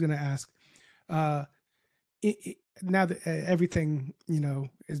 I was going to ask, now that everything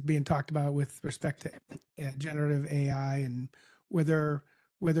is being talked about with respect to generative AI, and whether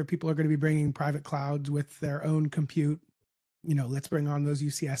people are going to be bringing private clouds with their own compute, let's bring on those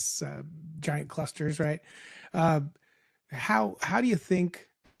UCS giant clusters, right? How do you think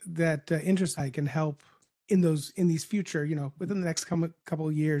that Intersight can help in these future, within the next couple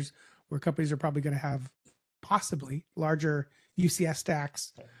of years, where companies are probably going to have possibly larger UCS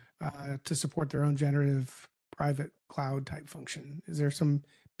stacks to support their own generative private cloud type function? Is there some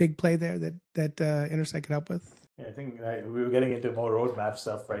big play there that Intersight could help with? Yeah, I think we were getting into more roadmap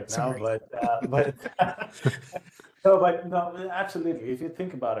stuff right now, but no, absolutely. If you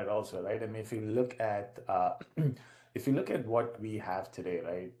think about it, also, right? I mean, if you look at what we have today,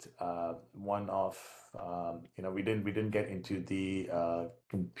 right? We didn't get into the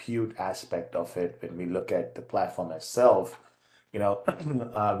compute aspect of it when we look at the platform itself. We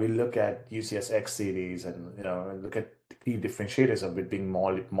look at UCS X series, and look at the key differentiators of it being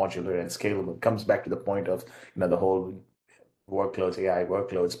modular and scalable. It comes back to the point of the whole workloads, AI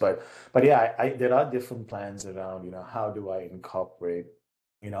workloads. But yeah, there are different plans around how do I incorporate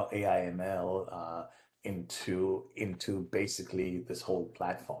AI ML into basically this whole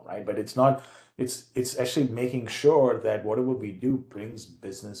platform, right? But it's actually making sure that whatever we do brings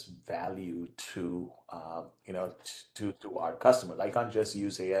business value to to our customers. I can't just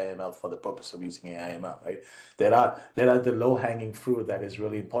use AI ML for the purpose of using AI ML, right? There are the low hanging fruit that is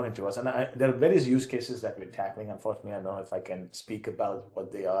really important to us, and there are various use cases that we're tackling. Unfortunately, I don't know if I can speak about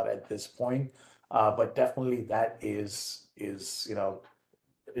what they are at this point, but definitely that is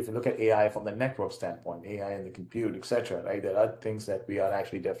if you look at AI from the network standpoint, AI and the compute, etc., right? There are things that we are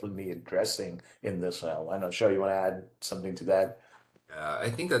actually definitely addressing in this realm. I'm not sure you want to add something to that. I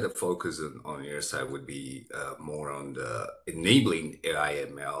think that the focus on your side would be more on the enabling AI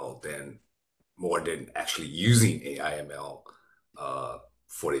ML more than actually using AI ML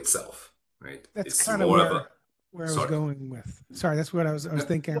for itself, right? That's kind of where I was going with. Sorry, that's what I was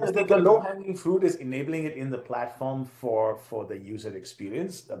thinking. The low-hanging fruit is enabling it in the platform for the user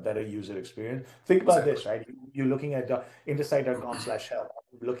experience, a better user experience. Think about this, right? You're looking at intersight.com/help.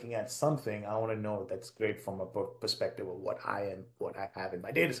 looking at something, I want to know that's great from a perspective of what I have in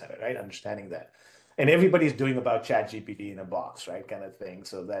my data center, right? Understanding that. And everybody's doing about ChatGPT in a box, right? Kind of thing.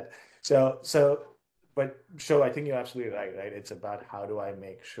 So I think you're absolutely right, right? It's about how do I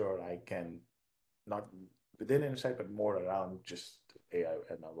make sure I can not within Insight, but more around just AI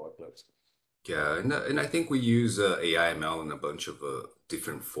and our workloads. Yeah, and I think we use AI/ML in a bunch of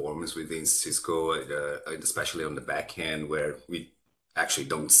different forms within Cisco, and especially on the back end where we actually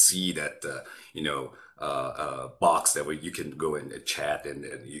don't see that box that where you can go and chat and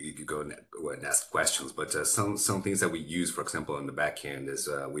you go and ask questions. But some things that we use, for example, on the back end is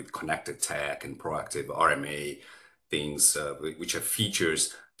with connected tech and proactive RMA things, which are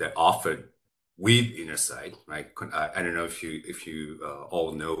features that offered with Intersight, right? I don't know if you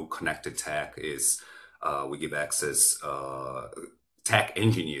all know connected tech is we give access tech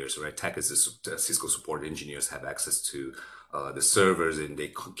engineers, right? Tech is the Cisco support engineers have access to the servers and they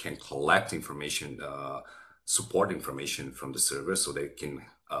can collect information, support information from the server, so they can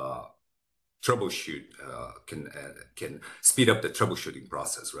troubleshoot, can speed up the troubleshooting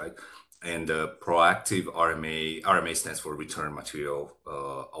process, right? And proactive RMA stands for return material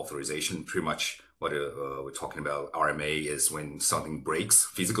authorization. Pretty much what we're talking about. RMA is when something breaks,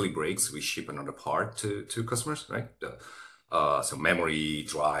 physically breaks, we ship another part to customers, right? So memory,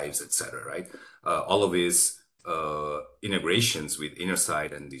 drives, etc., right? All of these integrations with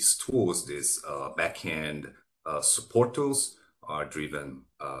Intersight and these tools, these backend support tools are driven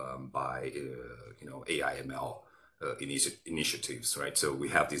by AI/ML initiatives, right? So we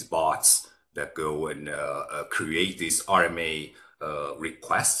have these bots that go and create these RMA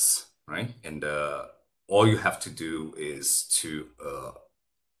requests, right? And all you have to do is to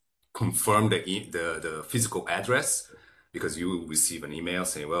confirm the physical address, because you will receive an email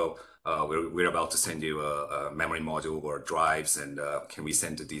saying, well, we're about to send you a memory module or drives, and can we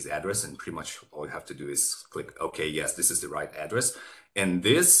send to this address? And pretty much all you have to do is click, okay, yes, this is the right address. And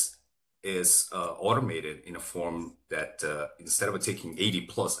this is automated in a form that instead of taking 80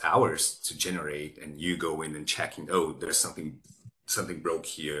 plus hours to generate and you go in and checking, oh, there's something broke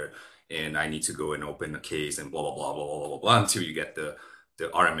here and I need to go and open a case and blah, blah, blah, blah, blah, blah, blah, until you get the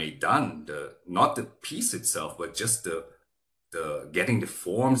RMA done, not the piece itself, but just the getting the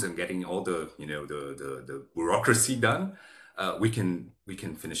forms and getting all the the bureaucracy done. We can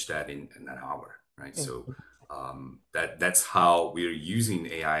finish that in an hour, right? So that's how we're using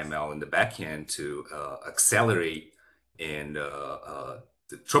AI/ML in the backend to accelerate and the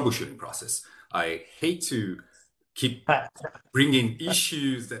troubleshooting process. I hate to keep bringing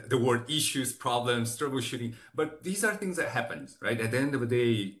issues, the word issues, problems, troubleshooting, but these are things that happen, right? At the end of the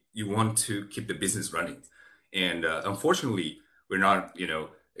day, you want to keep the business running. And unfortunately, we're not,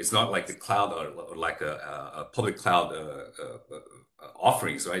 it's not like the cloud or like a public cloud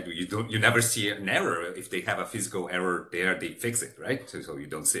offerings, right? You never see an error. If they have a physical error there, they fix it, right? So you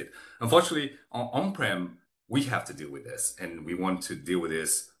don't see it. Unfortunately, on-prem, we have to deal with this, and we want to deal with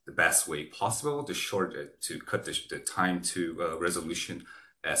this the best way possible, to cut the time to resolution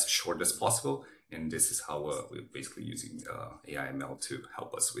as short as possible. And this is how we're basically using AI/ML to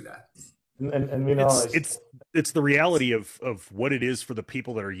help us with that. And we know it's the reality of what it is for the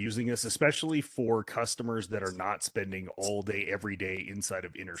people that are using this, especially for customers that are not spending all day every day inside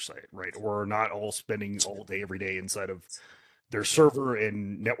of Intersight, right? Or not all spending all day every day inside of their server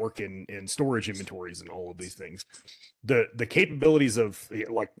and network and storage inventories and all of these things. The capabilities of,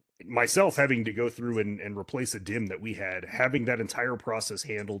 like myself, having to go through and replace a DIMM that we had, having that entire process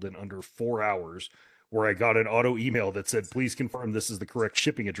handled in under 4 hours, where I got an auto email that said, please confirm this is the correct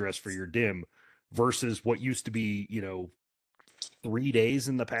shipping address for your DIMM, versus what used to be, 3 days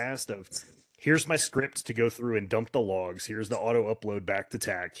in the past of, here's my script to go through and dump the logs. Here's the auto upload back to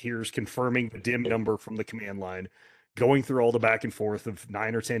TAC. Here's confirming the DIMM number from the command line, going through all the back and forth of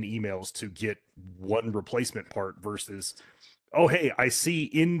 9 or 10 emails to get one replacement part, versus, oh, hey, I see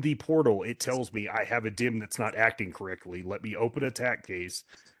in the portal, it tells me I have a DIMM that's not acting correctly. Let me open a TAC case.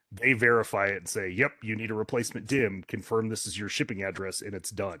 They verify it and say, yep, you need a replacement DIMM, confirm this is your shipping address, and it's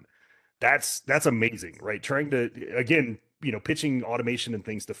done. That's amazing, right? Trying to, again, pitching automation and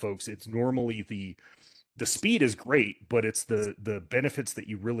things to folks, it's normally the speed is great, but it's the benefits that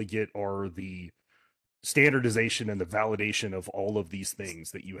you really get are the standardization and the validation of all of these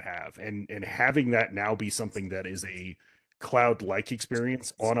things that you have, and having that now be something that is a cloud-like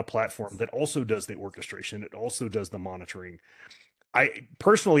experience on a platform that also does the orchestration, it also does the monitoring.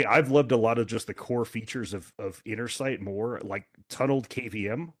 I've loved a lot of just the core features of Intersight more, like tunneled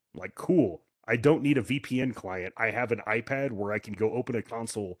KVM, like cool. I don't need a VPN client. I have an iPad where I can go open a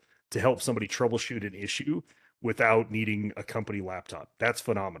console to help somebody troubleshoot an issue without needing a company laptop. That's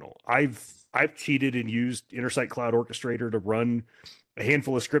phenomenal. I've cheated and used Intersight Cloud Orchestrator to run a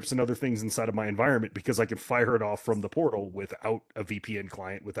handful of scripts and other things inside of my environment because I can fire it off from the portal without a VPN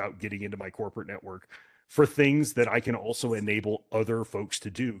client, without getting into my corporate network, for things that I can also enable other folks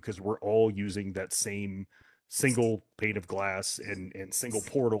to do, because we're all using that same single pane of glass and single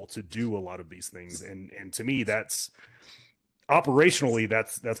portal to do a lot of these things. And to me, that's operationally,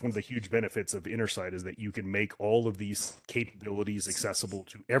 that's one of the huge benefits of Intersight, is that you can make all of these capabilities accessible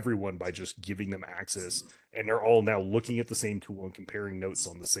to everyone by just giving them access, and they're all now looking at the same tool and comparing notes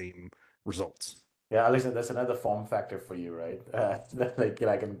on the same results. Yeah, Alexa, that's another form factor for you, right? Like,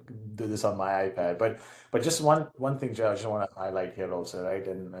 I can do this on my iPad. But just one thing, Joe, I just want to highlight here also, right?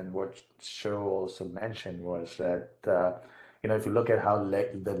 And what Sho also mentioned was that if you look at how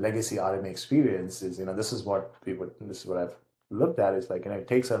the legacy RMA experience is, this is what I've looked at, is like, it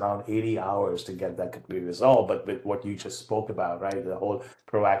takes around 80 hours to get that completely resolved. But with what you just spoke about, right, the whole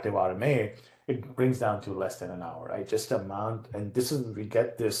proactive RMA, it brings down to less than an hour, right? Just the amount, and we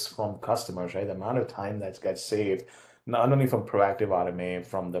get this from customers, right? The amount of time that gets saved, not only from proactive RMA,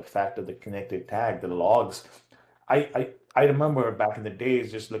 from the fact of the connected tag, the logs. I remember back in the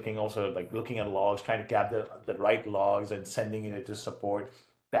days just looking at logs, trying to gather the right logs and sending it to support.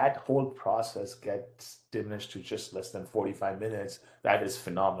 That whole process gets diminished to just less than 45 minutes. That is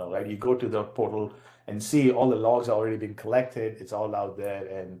phenomenal, right? You go to the portal and see all the logs are already been collected. It's all out there,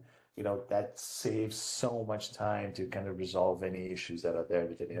 and that saves so much time to kind of resolve any issues that are there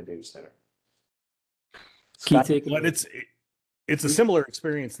within your data center. Key takeaway. But it's a similar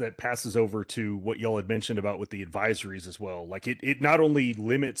experience that passes over to what y'all had mentioned about with the advisories as well. Like it not only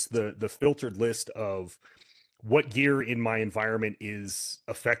limits the filtered list of what gear in my environment is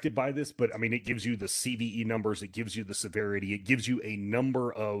affected by this, but I mean, it gives you the CVE numbers, it gives you the severity, it gives you a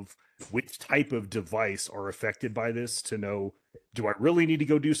number of which type of device are affected by this, to know, do I really need to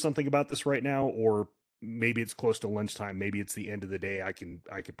go do something about this right now? Or maybe it's close to lunchtime, maybe it's the end of the day, I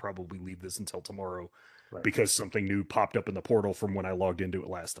could probably leave this until tomorrow, right, because something new popped up in the portal from when I logged into it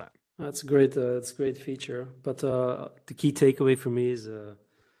last time. That's great. It's a great feature. But the key takeaway for me is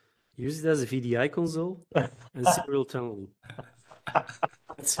use it as a VDI console and serial tunneling.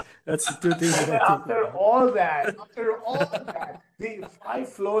 That's the two things that I think. After all that, the 5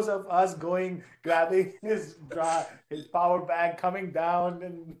 floors of us grabbing his power bank, coming down,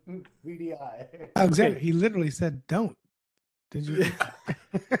 and VDI. Exactly. He literally said, "Don't." Did you?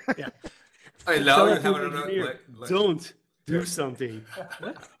 Yeah. I love it. Don't do something.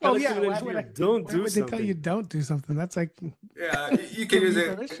 Oh yeah, don't do something. They tell you don't do something. That's like, yeah, you can use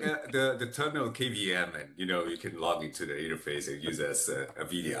the terminal KVM, and you can log into the interface and use it as a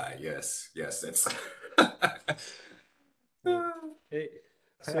VDI. Yes, that's hey,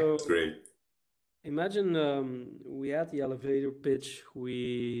 so that's great. Imagine we had the elevator pitch.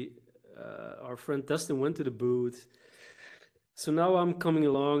 Our friend Dustin went to the booth. So now I'm coming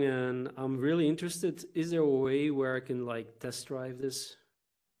along and I'm really interested. Is there a way where I can test drive this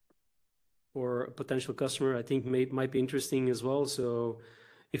for a potential customer? I think might be interesting as well. So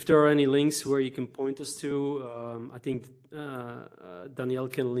if there are any links where you can point us to, I think Danielle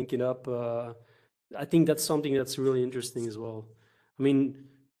can link it up. I think that's something that's really interesting as well. I mean,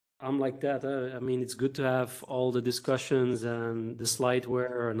 I'm like that. I mean, it's good to have all the discussions and the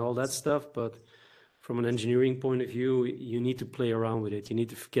slideware and all that stuff, but from an engineering point of view, you need to play around with it. You need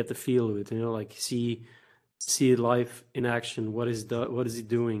to get the feel of it. See it live in action. What is it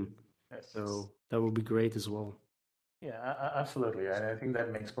doing? Yes. So that would be great as well. Yeah, absolutely. And I think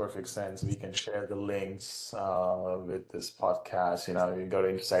that makes perfect sense. We can share the links with this podcast. You can go to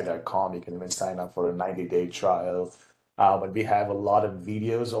intersight.com. You can even sign up for a 90-day trial. But we have a lot of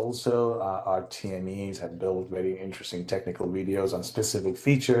videos also. Our TMEs have built very interesting technical videos on specific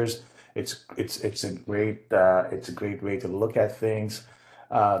features. It's a great way to look at things.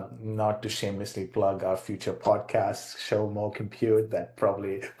 Not to shamelessly plug our future podcast, Show More Compute, that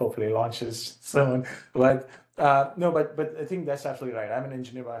hopefully launches soon. But no, but I think that's absolutely right. I'm an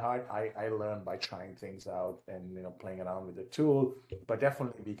engineer by heart. I learn by trying things out and playing around with the tool. But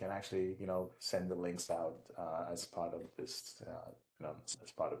definitely we can actually send the links out as part of this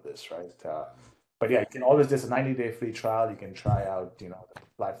right. But yeah, you can always, there's a 90-day free trial. You can try out the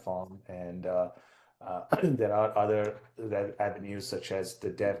platform, and there are other avenues such as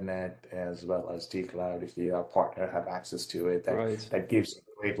the DevNet as well as dCloud. If your partner have access to it, that gives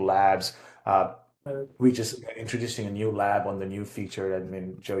great labs. We just introducing a new lab on the new feature. I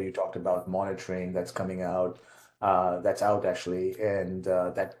mean, Joe, you talked about monitoring that's coming out. That's out actually, and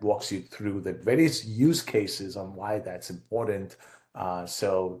that walks you through the various use cases on why that's important.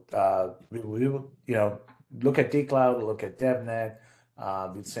 So we will, look at dcloud, look at devnet.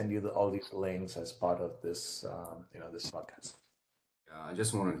 We'll send you all these links as part of this, this podcast. I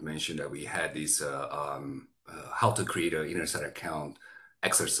just wanted to mention that we had this how to create an Intersight account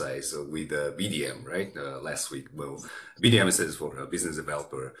exercise with BDM, right? Last week. Well, BDM stands for Business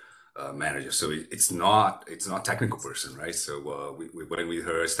Developer Manager. So it's not technical person, right? So we went with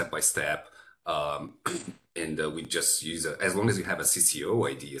her step by step, and we just use as long as you have a CCO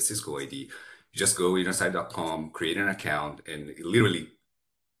ID, a Cisco ID, you just go intersight.com, create an account, and it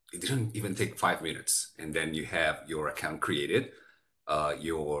didn't even take 5 minutes, and then you have your account created.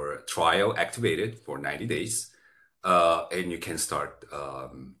 Your trial activated for 90 days, and you can start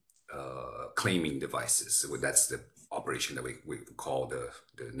claiming devices. So that's the operation that we call the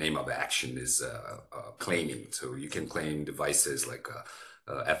name of the action is claiming. So you can claim devices like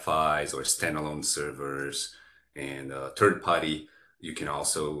FIs or standalone servers, and third party. You can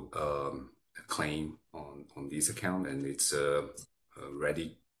also claim on this account, and it's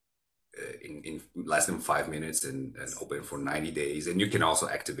ready in less than 5 minutes and open for 90 days. And you can also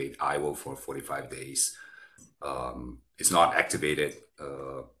activate IO for 45 days. It's not activated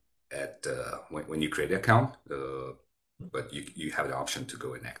when you create the account, but you have the option to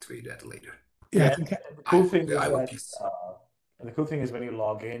go and activate that later. Yeah, the cool thing is the cool thing is when you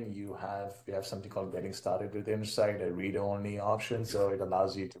log in, you have something called Getting Started with Intersight, a read-only option. So it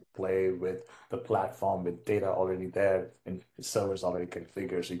allows you to play with the platform with data already there and servers already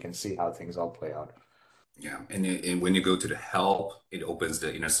configured, so you can see how things all play out. Yeah, and when you go to the help, it opens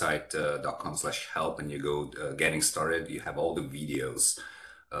the intersight.com/help, and you go Getting Started. You have all the videos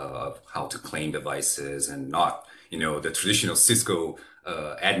of how to claim devices, and not the traditional Cisco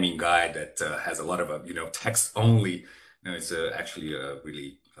admin guide that has a lot of text only. No, it's actually a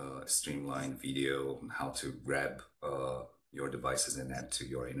really streamlined video on how to grab your devices and add to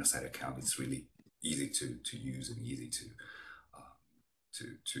your Intersight account. It's really easy to use and easy to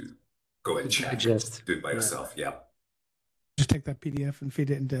go and check. Digest. Do it by yourself. Yeah. Just take that PDF and feed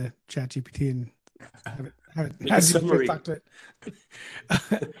it into ChatGPT and have a summary. Talk to it.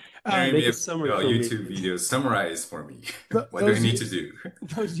 Make a summary YouTube videos. Summarize for me. What do I need to do?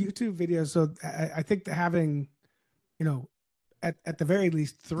 Those YouTube videos. So I think that having at the very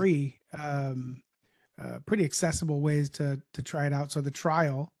least 3 pretty accessible ways to try it out. So the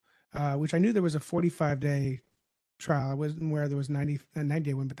trial, which I knew there was a 45-day trial. I wasn't aware there was a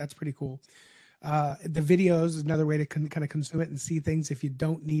 90-day one, but that's pretty cool. The videos is another way to kind of consume it and see things if you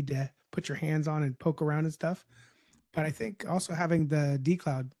don't need to put your hands on and poke around and stuff. But I think also having the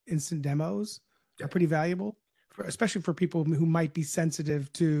dcloud instant demos are pretty valuable, especially for people who might be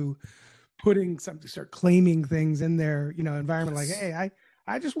sensitive to putting something, start claiming things in their environment. Like, hey,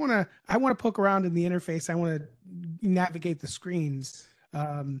 I just want to poke around in the interface. I want to navigate the screens.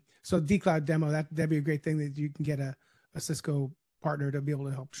 So dcloud demo, that'd be a great thing that you can get a Cisco partner to be able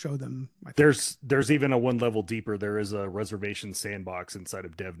to help show them. There's even a one level deeper. There is a reservation sandbox inside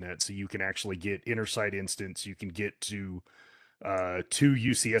of DevNet, so you can actually get Intersight instance. You can get to 2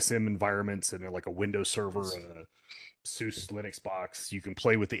 UCSM environments and like a Windows server, a SUSE Linux box. You can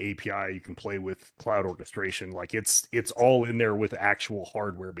play with the API. You can play with cloud orchestration. Like it's all in there with actual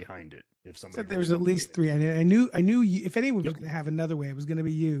hardware behind it. If somebody there's at least 3. I knew if anyone was going to have another way, it was going to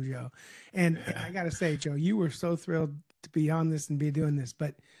be you, Joe. And I got to say, Joe, you were so thrilled to be on this and be doing this,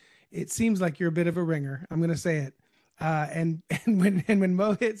 but it seems like you're a bit of a ringer. I'm going to say it. And when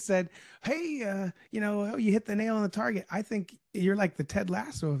Mohit said, "Hey, you hit the nail on the target," I think you're like the Ted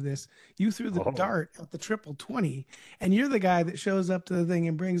Lasso of this. You threw the dart at the 20, and you're the guy that shows up to the thing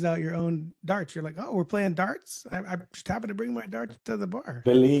and brings out your own darts. You're like, "Oh, we're playing darts. I just happened to bring my darts to the bar."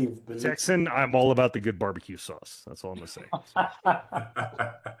 Believe. Texan, I'm all about the good barbecue sauce. That's all I'm gonna say.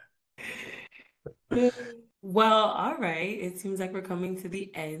 Well, all right. It seems like we're coming to the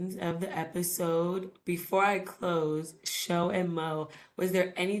end of the episode. Before I close, Sho and Mo, was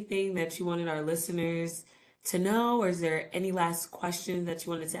there anything that you wanted our listeners to know, or is there any last questions that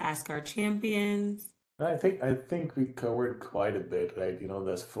you wanted to ask our champions? I think we covered quite a bit, right?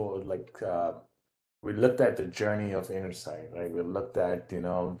 There's we looked at the journey of Intersight, right? We looked at the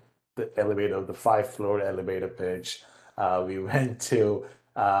elevator, the 5-floor elevator pitch. We went to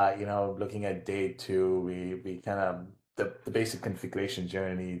looking at day 2, we kind of the basic configuration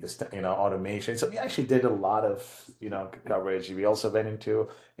journey, automation. So we actually did a lot of coverage. We also went into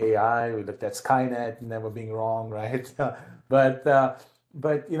AI. We looked at Skynet, never being wrong, right? but I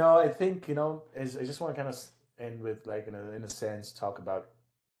think I just want to kind of end with in a sense talk about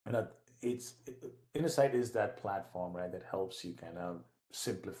Intersight is that platform, right, that helps you kind of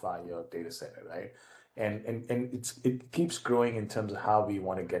simplify your data center, right? and it keeps growing in terms of how we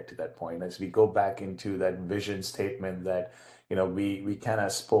want to get to that point. As we go back into that vision statement that we kind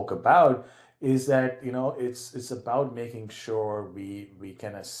of spoke about, is that it's about making sure we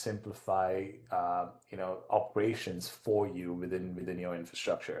kind of simplify operations for you within your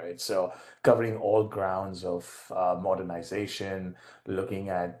infrastructure, right? So covering all grounds of modernization, looking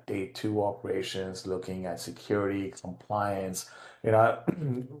at day two operations, looking at security, compliance.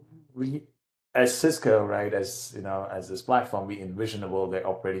 We as Cisco, right, as this platform, we envision a world where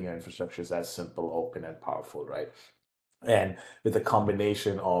operating your infrastructure is as simple, open, and powerful, right? And with the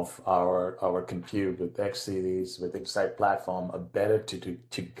combination of our compute with X series, with Insight platform, a better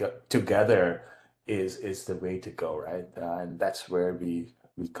to go together is the way to go, right? And that's where we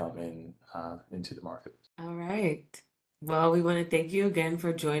come in into the market. All right. Well, we want to thank you again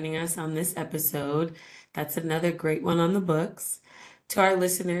for joining us on this episode. That's another great one on the books. To our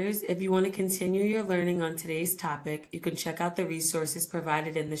listeners, if you want to continue your learning on today's topic, you can check out the resources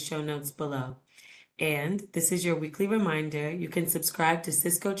provided in the show notes below. And this is your weekly reminder. You can subscribe to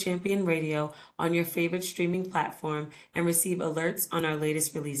Cisco Champion Radio on your favorite streaming platform and receive alerts on our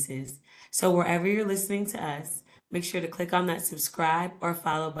latest releases. So wherever you're listening to us, make sure to click on that subscribe or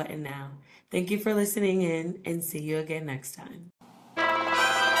follow button now. Thank you for listening in, and see you again next time.